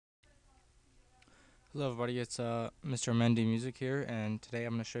Hello everybody, it's Mr. Mendy Music here, and today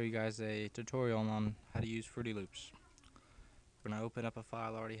I'm going to show you guys a tutorial on how to use Fruity Loops. We're going to open up a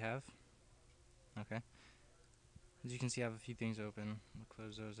file I already have. Okay. As you can see, I have a few things open. I'll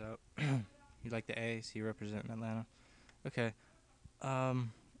close those out. You like the A, so you represent Atlanta. Okay.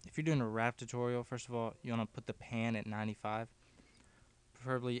 If you're doing a rap tutorial, first of all, you want to put the pan at 95,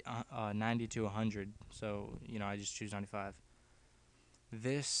 preferably 90 to 100. So, I just choose 95.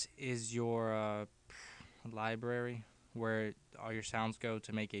 This is your library where all your sounds go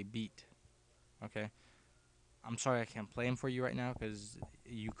to make a beat. Okay. I'm sorry I can't play them for you right now because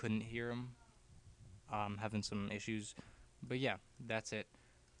you couldn't hear them. I'm having some issues. But yeah, that's it.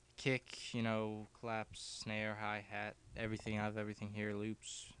 Kick, claps, snare, hi-hat, everything. I have everything here,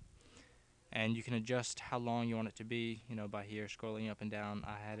 loops. And you can adjust how long you want it to be, by here, scrolling up and down.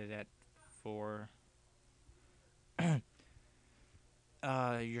 I had it at 4.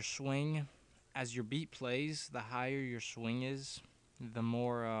 Your swing, as your beat plays, the higher your swing is, the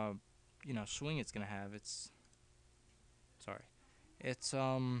more, swing it's going to have. Sorry. It's,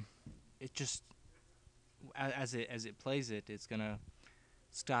 it just as it plays it's gonna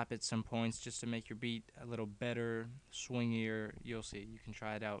stop at some points just to make your beat a little better, swingier. You'll see. You can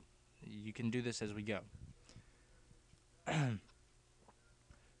try it out. You can do this as we go.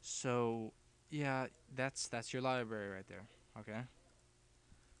 So yeah, that's your library right there. Okay.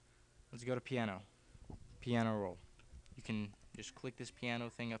 Let's go to piano. Piano roll. You can just click this piano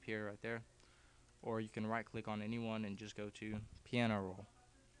thing up here right there, or you can right click on anyone and just go to piano roll.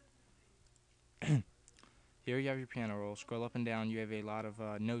 Here you have your piano roll. Scroll up and down. You have a lot of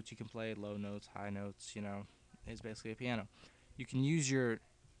notes you can play, low notes, high notes. It's basically a piano. You can use your,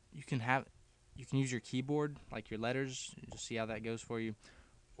 you can have, you can use your keyboard, like your letters. Just see how that goes for you.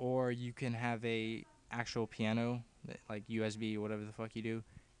 Or you can have a actual piano, like USB or whatever the fuck you do,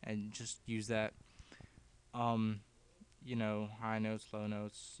 and just use that. Um, high notes, low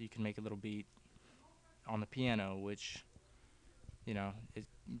notes. You can make a little beat on the piano, which it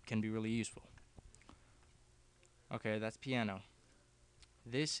can be really useful. Okay, that's piano.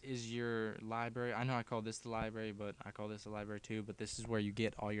 This is your library. I know I call this the library, but I call this the library too, but this is where you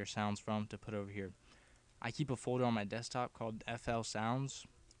get all your sounds from to put over here. I keep a folder on my desktop called FL Sounds,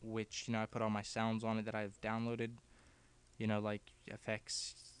 which, I put all my sounds on it that I've downloaded, like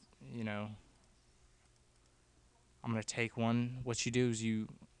effects, you know. I'm going to take one. What you do is you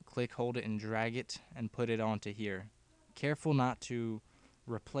click, hold it, and drag it and put it onto here. Careful not to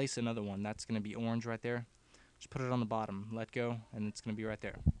replace another one. That's going to be orange right there. Just put it on the bottom, let go, and it's going to be right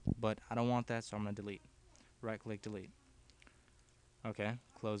there. But I don't want that, so I'm going to delete. Right click, delete. Okay,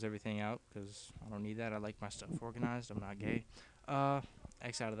 close everything out because I don't need that. I like my stuff organized. I'm not gay.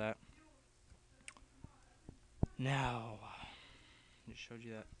 X out of that. Now, just showed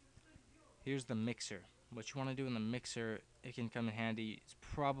you that. Here's the mixer. What you want to do in the mixer, it can come in handy. It's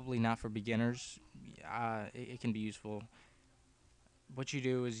probably not for beginners. It can be useful. What you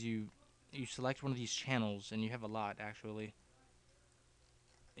do is you select one of these channels, and you have a lot actually.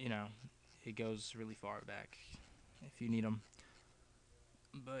 You know, it goes really far back if you need them.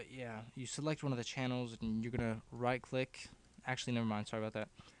 But yeah, you select one of the channels, and you're gonna right click. Actually, never mind. Sorry about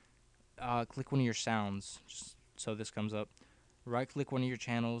that. Click one of your sounds, just so this comes up. Right click one of your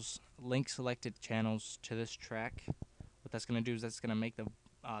channels, link selected channels to this track. What that's gonna do is that's gonna make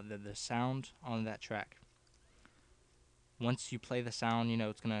the sound on that track. Once you play the sound,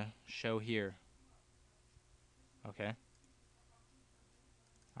 it's gonna show here. Okay,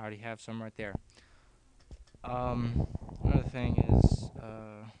 I already have some right there. Another thing is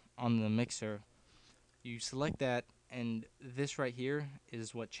on the mixer, you select that, and this right here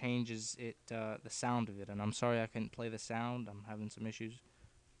is what changes the sound of it. And I'm sorry I couldn't play the sound. I'm having some issues.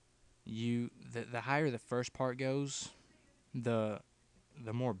 The higher the first part goes, the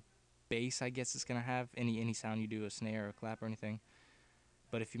more bass I guess it's gonna have. Any sound you do, a snare or a clap or anything.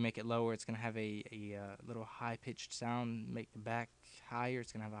 But if you make it lower, it's gonna have a little high pitched sound. Make the back higher,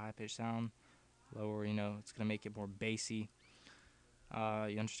 it's gonna have a high pitched sound. Lower, it's gonna make it more bassy.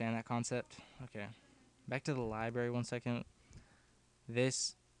 You understand that concept? Okay. Back to the library 1 second.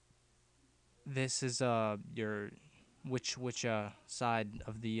 This this is your which side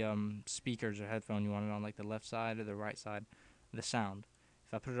of the speakers or headphone you want it on, like the left side or the right side of the sound.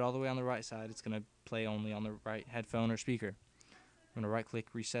 If I put it all the way on the right side, it's gonna play only on the right headphone or speaker. I'm gonna right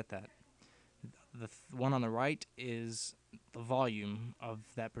click, reset that. The one on the right is the volume of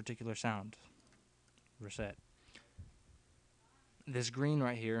that particular sound. Reset. This green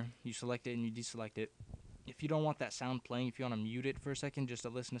right here, you select it and you deselect it. If you don't want that sound playing, if you want to mute it for a second just to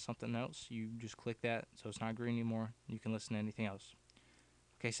listen to something else, you just click that so it's not green anymore. You can listen to anything else.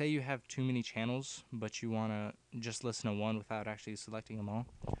 Okay, say you have too many channels, but you want to just listen to one without actually selecting them all.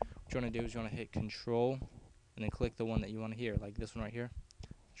 What you want to do is you want to hit Control and then click the one that you want to hear, like this one right here.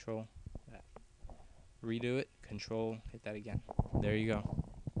 Control that. Redo it, Control, hit that again. There you go.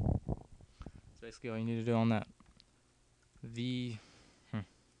 That's basically all you need to do on that. The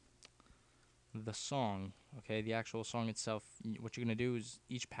song, okay, the actual song itself, what you're going to do is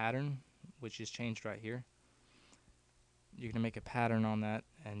each pattern, which is changed right here, you're going to make a pattern on that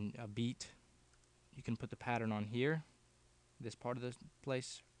and a beat. You can put the pattern on here, this part of the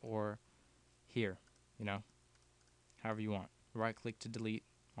place, or here, you know, however you want. Right click to delete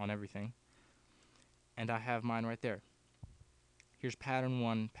on everything. And I have mine right there. Here's pattern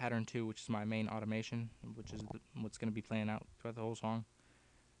 1, pattern 2, which is my main automation, which is what's going to be playing out throughout the whole song,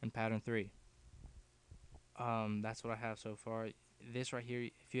 and pattern 3. That's what I have so far. This right here,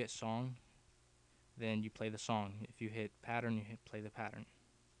 if you hit song, then you play the song. If you hit pattern, you hit play the pattern.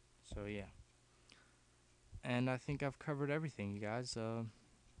 So yeah. And I think I've covered everything, you guys.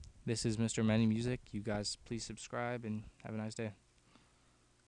 This is Mr. Mendy Music. You guys please subscribe and have a nice day.